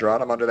the pressure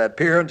on him under that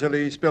pier until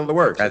he spilled the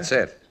works. That's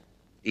it.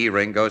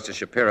 E-ring goes to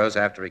Shapiro's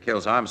after he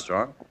kills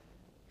Armstrong,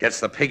 gets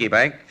the piggy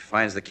bank,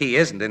 finds the key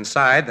isn't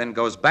inside, then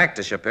goes back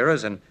to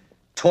Shapiro's and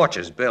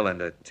tortures Bill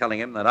into telling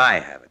him that I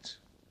have it.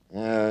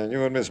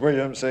 You and Miss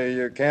Williams say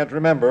you can't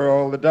remember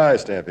all the die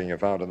stamping you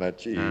found on that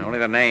key. Only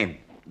the name,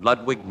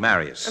 Ludwig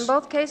Marius. And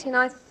both Casey and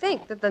I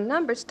think that the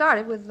number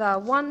started with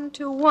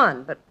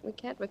 121, but we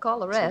can't recall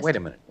the rest. Wait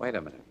a minute.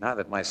 Now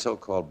that my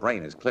so-called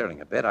brain is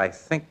clearing a bit, I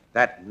think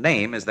that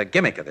name is the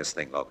gimmick of this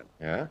thing, Logan.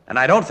 Yeah? And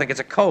I don't think it's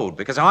a code,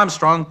 because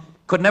Armstrong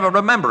could never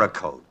remember a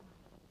code.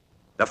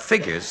 The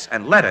figures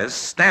and letters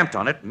stamped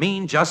on it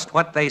mean just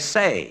what they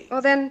say.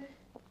 Well, then,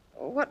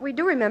 what we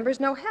do remember is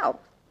no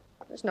help.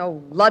 There's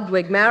no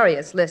Ludwig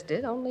Marius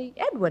listed, only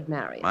Edward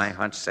Marius. My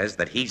hunch says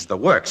that he's the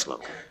works,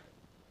 Logan.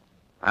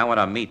 I want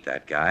to meet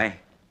that guy.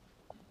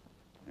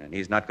 And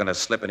he's not going to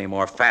slip any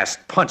more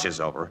fast punches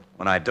over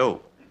when I do.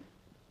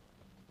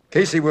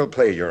 Casey will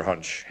play your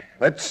hunch.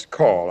 Let's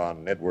call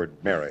on Edward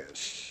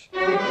Marius.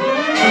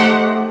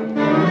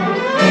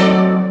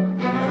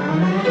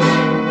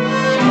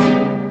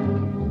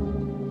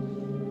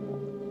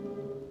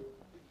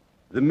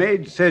 The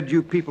maid said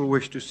you people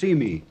wish to see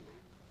me.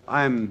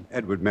 I'm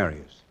Edward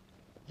Marius.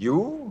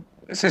 You?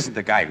 This isn't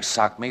the guy who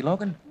socked me,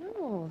 Logan.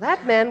 Oh,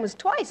 that man was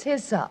twice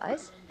his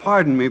size.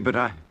 Pardon me, but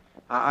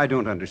I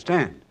don't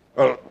understand.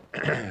 Well,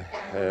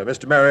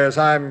 Mr. Marius,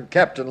 I'm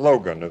Captain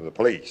Logan of the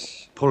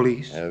police.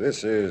 Police?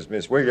 This is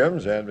Miss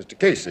Williams and Mr.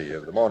 Casey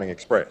of the Morning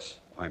Express.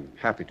 I'm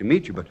happy to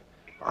meet you, but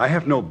I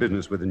have no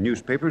business with the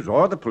newspapers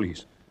or the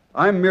police.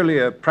 I'm merely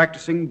a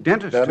practicing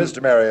dentist.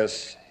 Mr.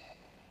 Marius,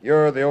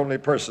 you're the only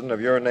person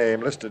of your name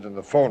listed in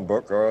the phone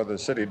book or the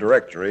city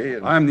directory.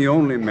 I'm the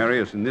only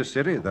Marius in this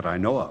city that I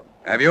know of.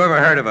 Have you ever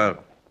heard of a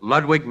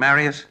Ludwig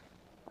Marius?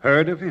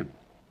 Heard of him?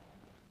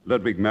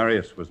 Ludwig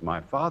Marius was my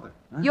father.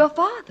 Huh? Your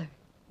father?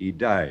 He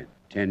died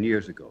 10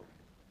 years ago.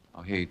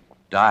 Oh, he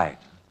died?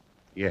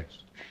 Yes.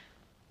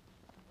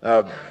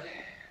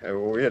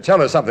 Will you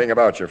tell us something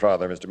about your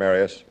father, Mr.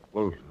 Marius?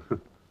 Well,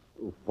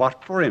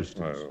 what, for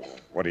instance?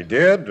 What he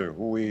did,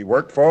 who he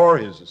worked for,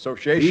 his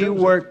associations? He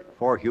worked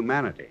for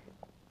humanity.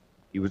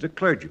 He was a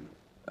clergyman.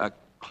 A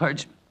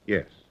clergyman?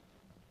 Yes.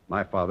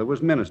 My father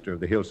was minister of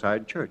the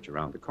Hillside Church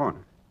around the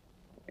corner.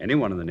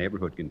 Anyone in the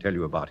neighborhood can tell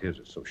you about his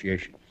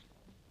associations.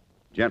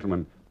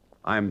 Gentlemen,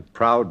 I'm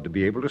proud to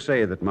be able to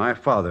say that my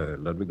father,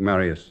 Ludwig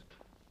Marius,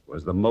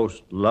 was the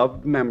most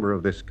loved member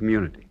of this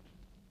community.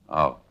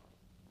 Oh.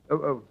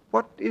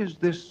 What is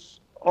this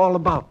all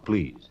about,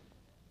 please?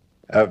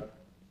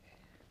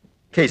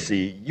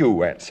 Casey,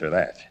 you answer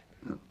that.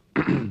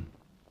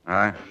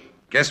 I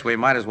guess we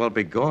might as well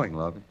be going,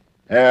 Logan.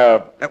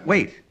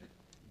 Wait.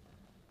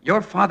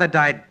 Your father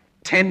died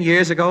 10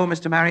 years ago,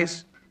 Mr.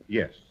 Marius?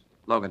 Yes.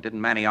 Logan,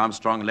 didn't Manny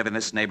Armstrong live in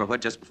this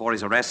neighborhood just before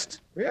his arrest?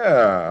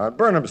 Yeah, on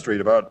Burnham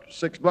Street, about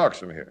 6 blocks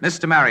from here.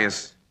 Mr.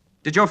 Marius,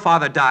 did your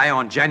father die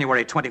on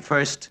January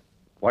 21st?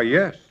 Why,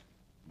 yes.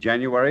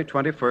 January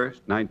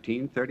 21st,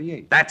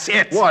 1938. That's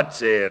it!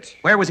 What's it?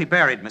 Where was he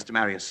buried, Mr.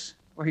 Marius?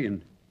 Why,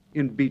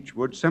 in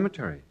Beechwood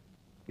Cemetery.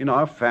 In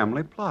our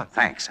family plot.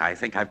 Thanks. I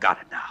think I've got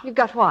it now. You've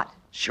got what?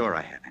 Sure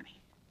I have, Annie.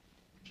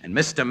 And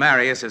Mr.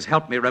 Marius has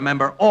helped me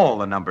remember all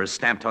the numbers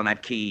stamped on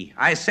that key.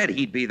 I said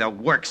he'd be the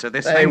works of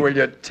this thing. Hey, will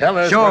you tell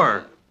us?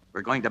 Sure.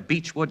 We're going to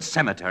Beechwood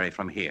Cemetery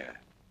from here.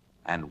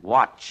 And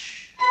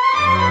watch.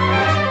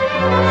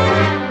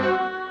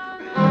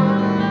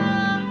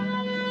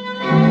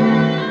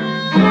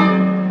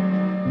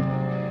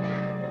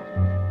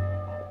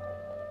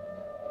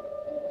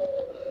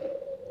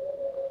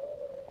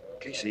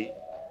 Casey,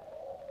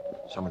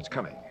 someone's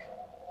coming.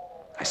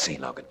 I see,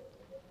 Logan.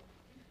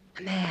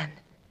 A man.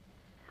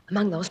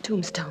 Among those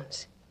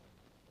tombstones.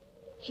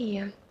 He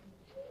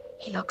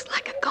looks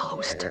like a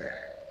ghost.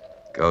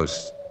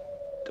 Ghost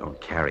don't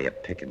carry a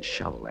pick and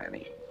shovel,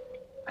 Annie.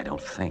 I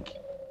don't think.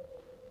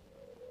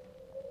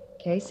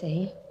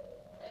 Casey,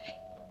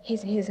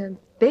 he's a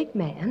big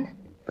man.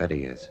 Bet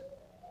he is.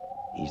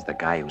 He's the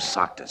guy who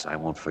socked us. I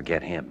won't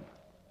forget him.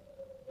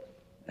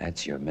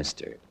 That's your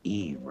Mr.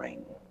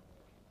 E-ring.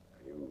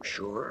 Are you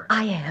sure?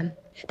 I am.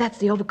 That's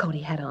the overcoat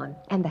he had on,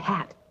 and the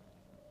hat.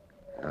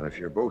 Well, if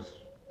you're both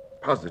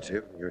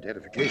positive in your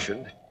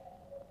identification,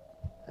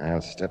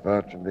 I'll step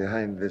out from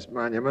behind this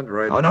monument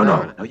right Oh,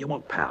 now. no, you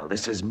won't, pal.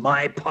 This is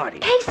my party.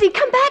 Casey,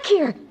 come back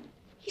here.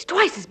 He's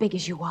twice as big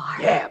as you are.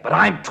 Yeah, but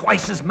I'm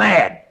twice as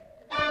mad.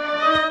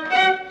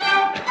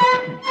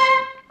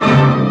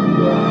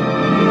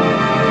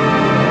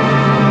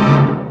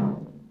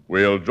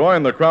 We'll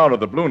join the crowd at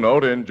the Blue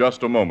Note in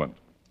just a moment.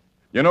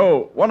 You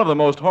know, one of the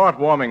most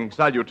heartwarming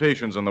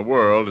salutations in the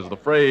world is the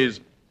phrase,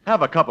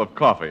 have a cup of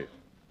coffee.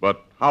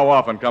 But how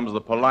often comes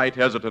the polite,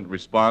 hesitant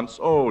response,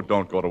 oh,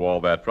 don't go to all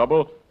that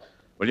trouble?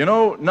 Well, you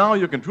know, now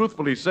you can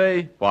truthfully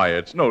say, why,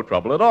 it's no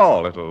trouble at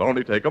all. It'll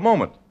only take a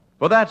moment.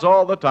 For that's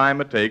all the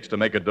time it takes to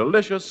make a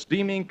delicious,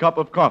 steaming cup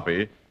of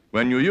coffee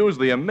when you use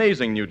the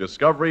amazing new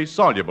Discovery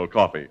soluble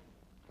coffee.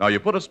 Now, you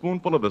put a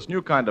spoonful of this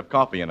new kind of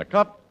coffee in a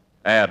cup,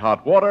 add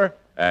hot water,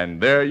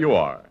 and there you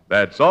are.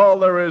 That's all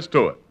there is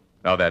to it.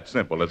 Now, that's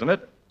simple, isn't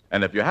it?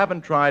 And if you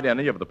haven't tried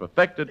any of the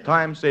perfected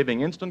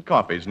time-saving instant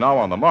coffees now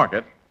on the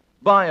market,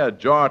 buy a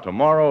jar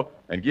tomorrow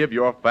and give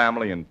your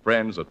family and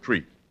friends a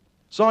treat.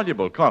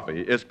 Soluble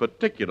coffee is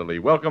particularly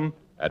welcome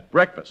at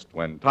breakfast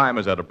when time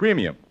is at a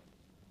premium.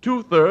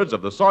 2/3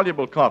 of the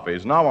soluble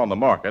coffees now on the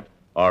market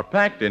are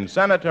packed in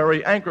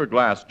sanitary Anchor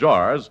glass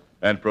jars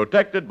and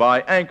protected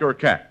by Anchor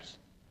caps.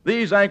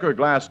 These Anchor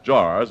glass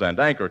jars and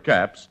Anchor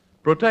caps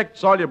protect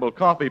soluble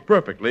coffee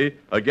perfectly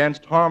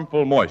against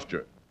harmful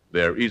moisture.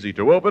 They're easy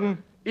to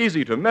open,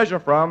 easy to measure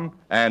from,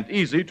 and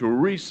easy to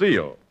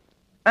reseal.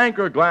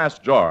 Anchor glass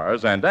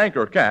jars and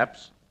Anchor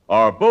caps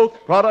are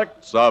both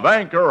products of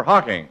Anchor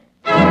Hocking,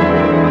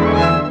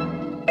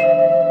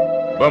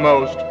 the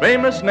most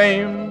famous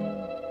name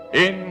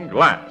in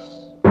glass.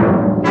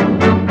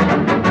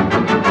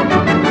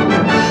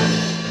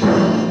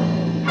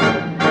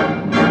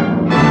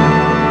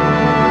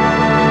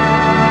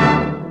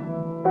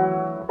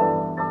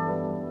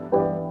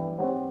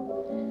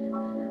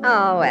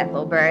 Oh,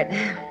 Ethelbert.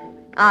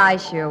 I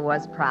sure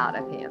was proud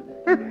of him.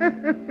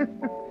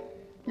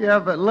 Yeah,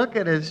 but look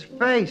at his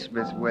face,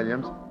 Miss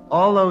Williams.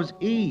 All those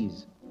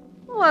E's.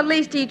 Well, at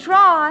least he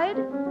tried.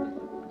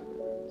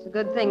 It's a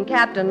good thing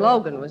Captain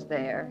Logan was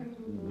there.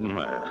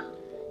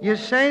 You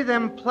say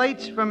them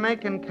plates for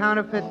making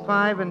counterfeit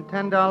 $5 and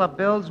 $10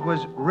 bills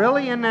was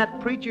really in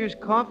that preacher's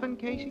coffin,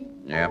 Casey?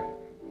 Yeah,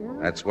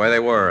 that's where they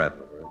were,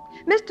 Ethelbert.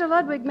 Mr.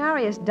 Ludwig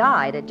Marius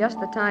died at just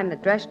the time the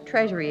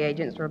Treasury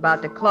agents were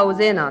about to close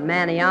in on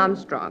Manny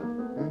Armstrong.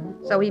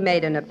 So he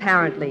made an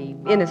apparently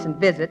innocent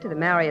visit to the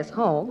Marius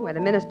home where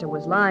the minister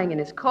was lying in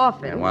his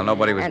coffin. And while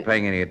nobody was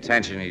paying any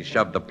attention, he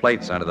shoved the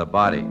plates under the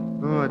body.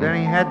 Oh, then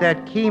he had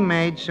that key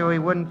made so he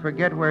wouldn't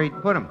forget where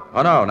he'd put them.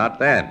 Oh, no, not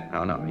then.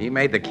 Oh, no. He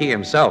made the key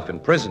himself in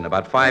prison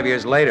about 5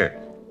 years later,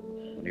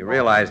 when he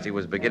realized he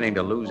was beginning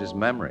to lose his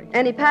memory.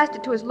 And he passed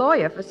it to his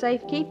lawyer for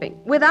safekeeping,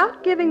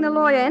 without giving the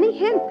lawyer any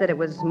hint that it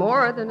was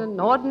more than an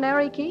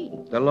ordinary key.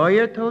 The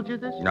lawyer told you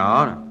this?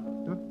 No.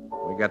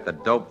 We got the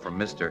dope from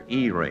Mr.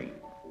 E-ring.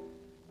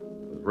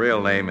 His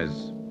real name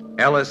is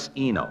Ellis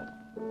Eno.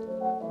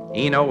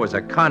 Eno was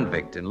a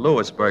convict in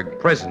Lewisburg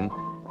prison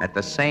at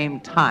the same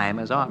time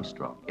as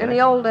Armstrong. And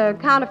the old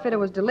counterfeiter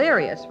was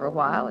delirious for a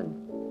while, and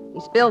he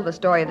spilled the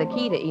story of the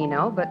key to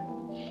Eno, but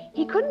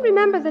he couldn't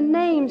remember the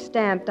name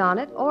stamped on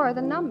it or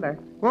the number.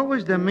 What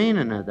was the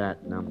meaning of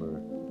that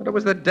number? But it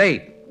was the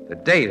date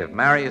of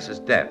Marius's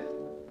death,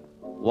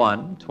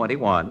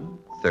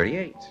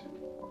 1/21/38,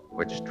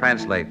 which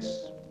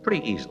translates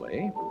pretty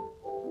easily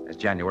as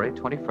January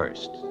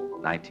 21st,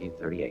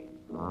 1938.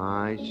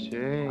 I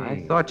see.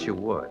 I thought you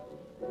would.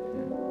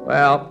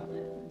 Well,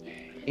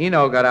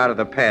 Eno got out of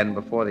the pen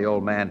before the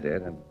old man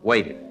did and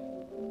waited.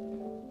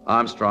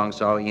 Armstrong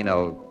saw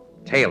Eno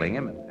tailing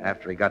him, and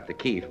after he got the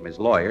key from his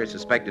lawyer,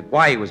 suspected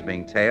why he was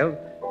being tailed,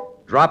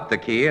 dropped the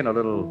key in a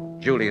little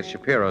Julius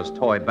Shapiro's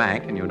toy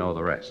bank, and you know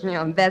the rest. You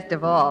know, best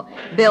of all,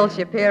 Bill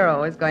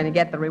Shapiro is going to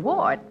get the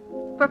reward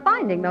for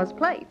finding those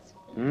plates.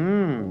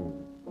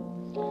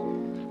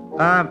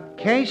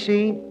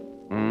 Casey,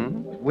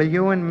 will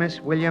you and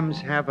Miss Williams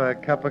have a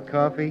cup of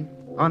coffee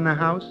on the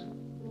house?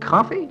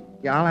 Coffee?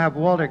 Yeah, I'll have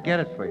Walter get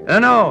it for you.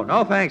 No,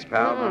 thanks,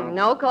 pal.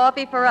 No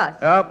coffee for us.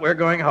 Oh, we're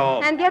going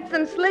home. And get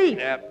some sleep.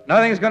 Yep.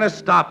 Nothing's going to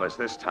stop us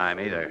this time,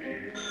 either.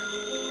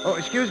 Oh,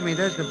 excuse me,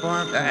 there's the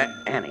bar.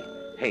 Annie.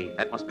 Hey,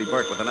 that must be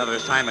Bert with another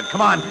assignment.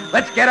 Come on,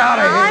 let's get out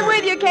of here. I'm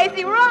with you,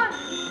 Casey. Run!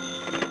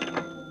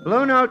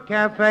 Blue Note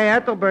Cafe,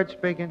 Ethelbert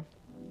speaking.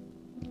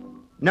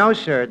 No,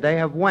 sir, they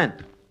have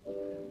went.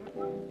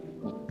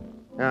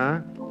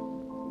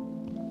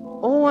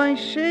 Oh, I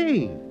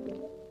see.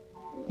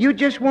 You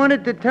just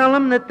wanted to tell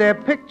them that their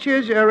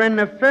pictures are in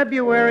the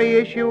February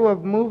issue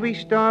of Movie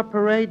Star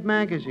Parade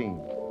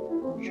magazine.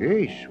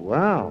 Gee,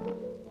 swell.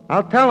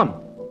 I'll tell them.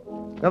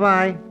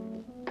 Goodbye.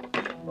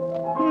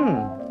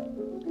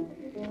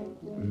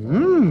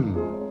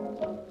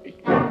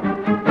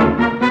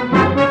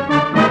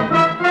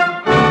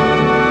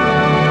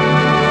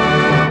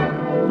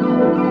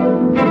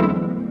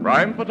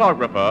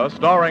 Photographer,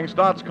 starring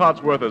Stotts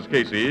Cotsworth as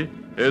Casey,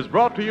 is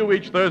brought to you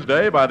each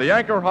Thursday by the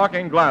Anchor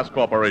Hocking Glass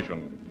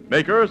Corporation,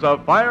 makers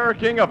of Fire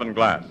King Oven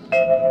Glass,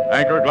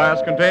 Anchor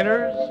Glass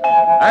Containers,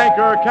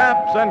 Anchor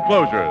Caps and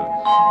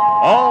Closures.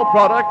 All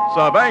products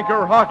of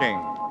Anchor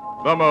Hocking,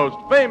 the most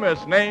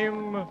famous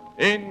name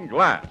in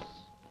glass.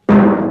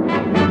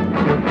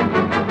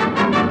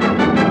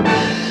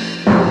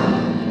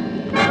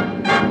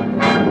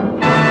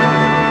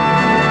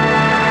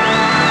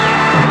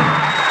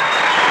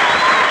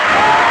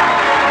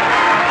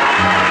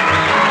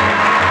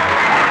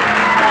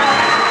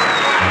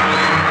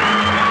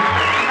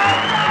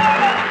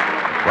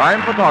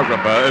 Crime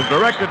Photographer is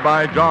directed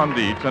by John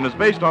Dietz and is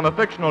based on the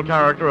fictional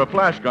character of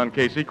Flash Gun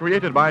Casey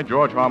created by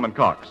George Harmon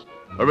Cox.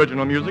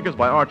 Original music is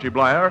by Archie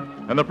Blyer,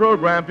 and the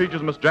program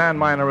features Miss Jan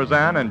Miner as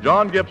Anne and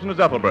John Gibson as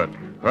Ethelbert.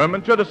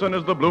 Herman Chittison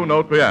is the Blue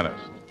Note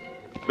pianist.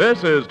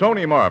 This is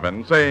Tony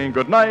Marvin saying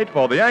goodnight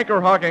for the Anchor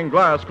Hocking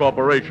Glass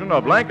Corporation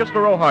of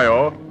Lancaster,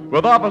 Ohio,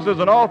 with offices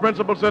in all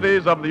principal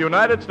cities of the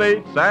United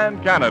States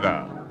and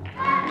Canada.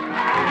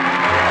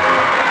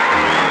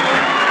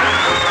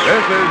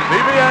 This is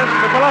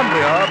CBS, the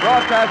Columbia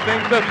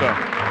Broadcasting System.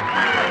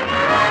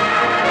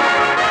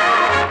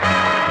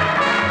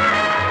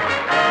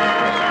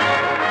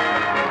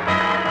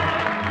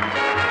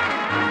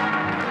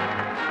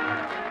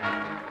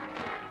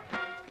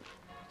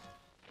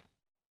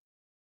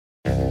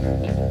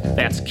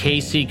 That's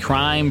Casey,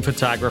 Crime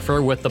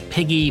Photographer, with the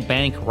Piggy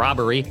Bank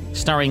Robbery,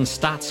 starring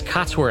Stotts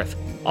Cotsworth.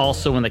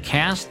 Also in the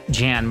cast,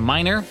 Jan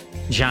Miner,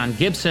 John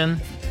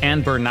Gibson,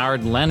 and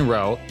Bernard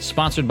Lenrow,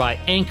 sponsored by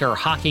Anchor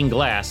Hocking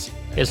Glass,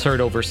 is heard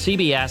over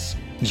CBS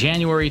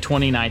January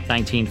 29,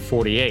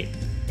 1948.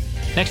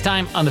 Next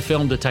time on the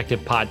Film Detective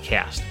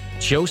Podcast,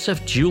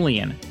 Joseph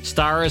Julian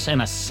stars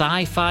in a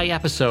sci-fi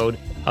episode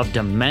of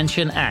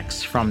Dimension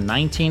X from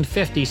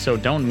 1950, so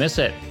don't miss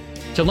it.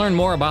 To learn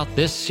more about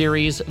this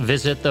series,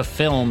 visit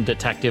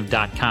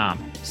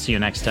thefilmdetective.com. See you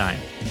next time.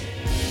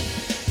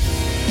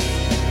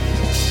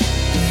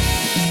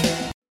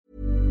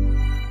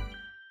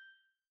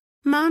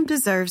 Mom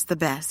deserves the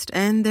best,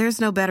 and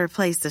there's no better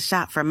place to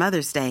shop for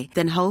Mother's Day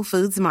than Whole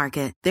Foods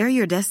Market. They're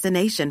your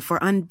destination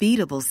for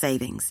unbeatable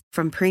savings,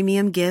 from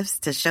premium gifts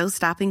to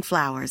show-stopping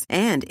flowers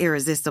and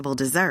irresistible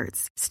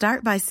desserts.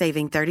 Start by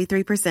saving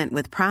 33%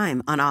 with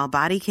Prime on all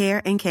body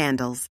care and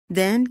candles.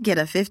 Then get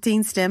a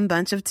 15-stem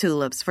bunch of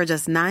tulips for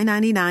just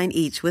 $9.99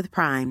 each with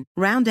Prime.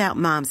 Round out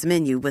Mom's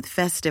menu with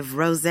festive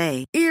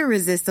rosé,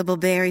 irresistible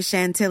berry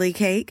chantilly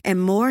cake,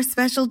 and more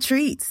special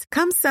treats.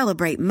 Come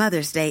celebrate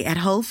Mother's Day at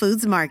Whole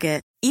Foods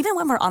Market. Even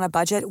when we're on a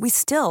budget, we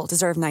still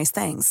deserve nice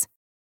things.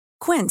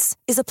 Quince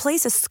is a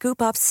place to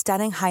scoop up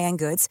stunning high-end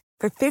goods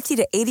for 50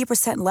 to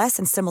 80% less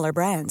than similar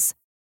brands.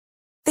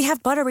 They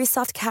have buttery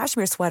soft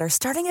cashmere sweaters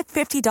starting at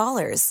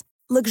 $50,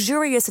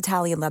 luxurious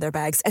Italian leather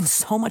bags, and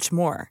so much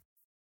more.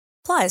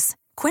 Plus,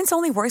 Quince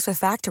only works with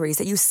factories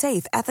that use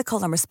safe,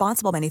 ethical, and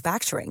responsible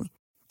manufacturing.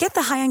 Get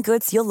the high-end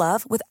goods you'll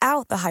love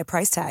without the high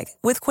price tag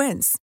with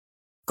Quince.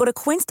 Go to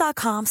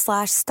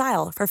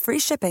quince.com/style for free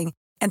shipping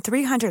and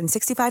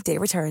 365-day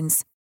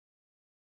returns.